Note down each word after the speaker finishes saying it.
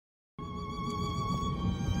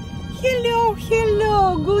Hello,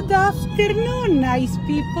 hello, good afternoon, nice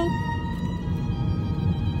people.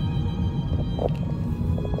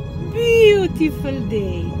 Beautiful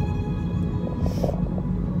day.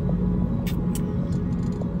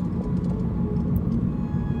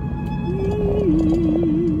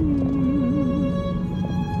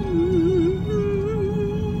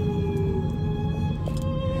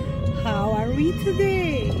 How are we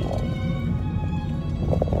today?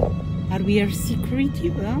 Are we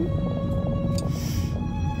secretive, huh?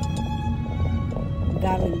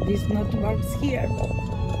 Darling, this not works here.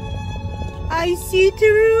 I see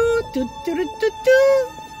through.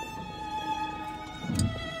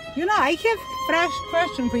 You know, I have fresh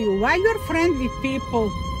question for you. Why you're friends with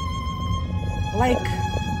people like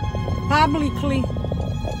publicly,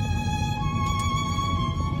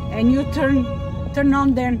 and you turn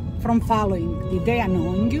on them from following? Did they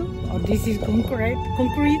annoying you, or this is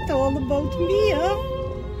concrete all about me, huh?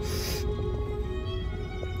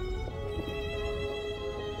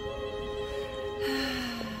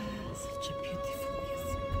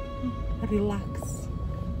 Relax.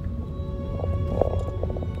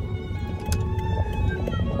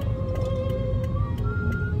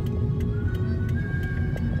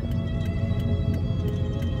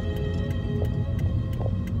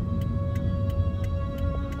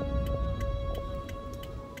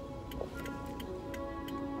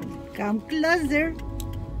 Come closer.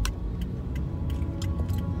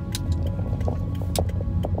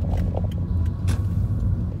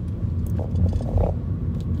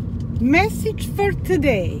 Message for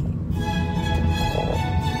today.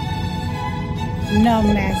 No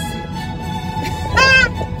message.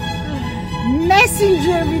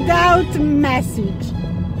 Messenger without message.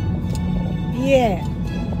 Yeah.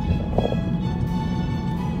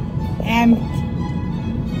 Empty.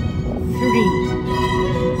 Free.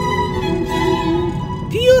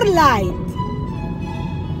 Pure light.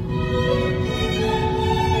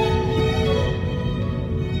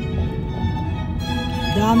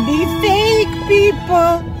 Don't be fake,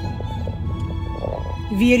 people.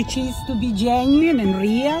 Virtue is to be genuine and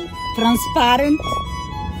real, transparent.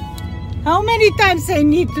 How many times I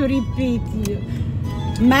need to repeat you?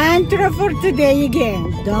 Mantra for today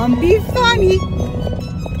again. Don't be funny.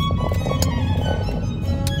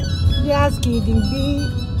 Just kidding. Be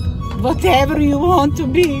whatever you want to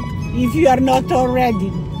be if you are not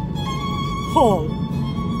already whole.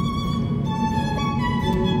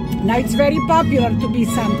 Now it's very popular to be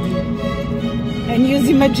something and use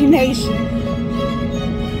imagination.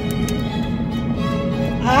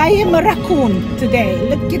 I am a raccoon today.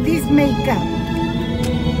 Look at this makeup.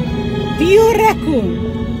 Pure raccoon.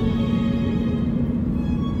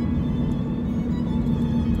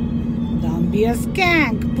 Don't be a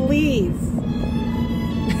skank, please.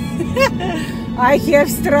 I have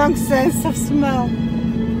strong sense of smell.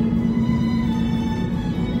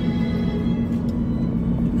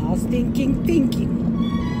 Thinking.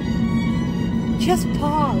 Just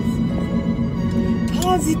pause.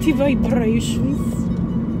 Positive vibrations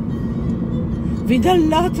with a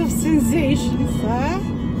lot of sensations, huh?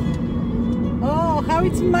 Oh, how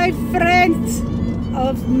it's my friend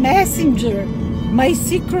of Messenger, my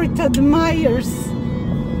secret admirers.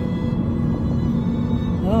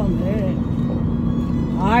 Oh man,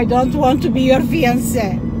 I don't want to be your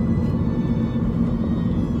fiancé.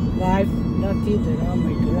 Wife, not either. Oh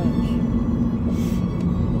my gosh.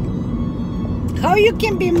 How you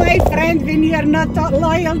can be my friend when you are not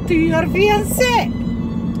loyal to your fiancé?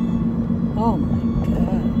 Oh my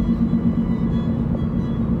God.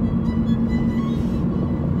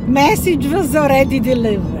 Message was already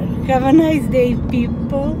delivered. Have a nice day,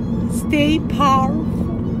 people. Stay powerful.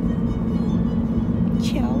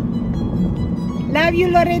 Ciao. Love you,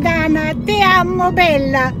 Loredana. Te amo,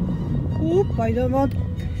 bella. Oop, I don't want to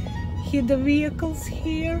hit the vehicles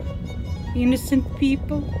here. Innocent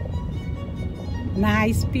people.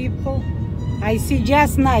 Nice people. I see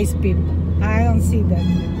just nice people. I don't see that.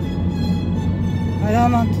 I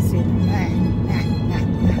don't want to see them.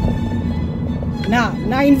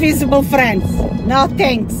 No invisible friends. No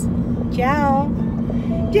thanks. Ciao.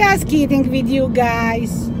 Just kidding with you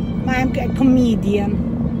guys. I'm a comedian.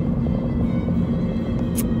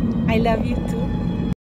 I love you too.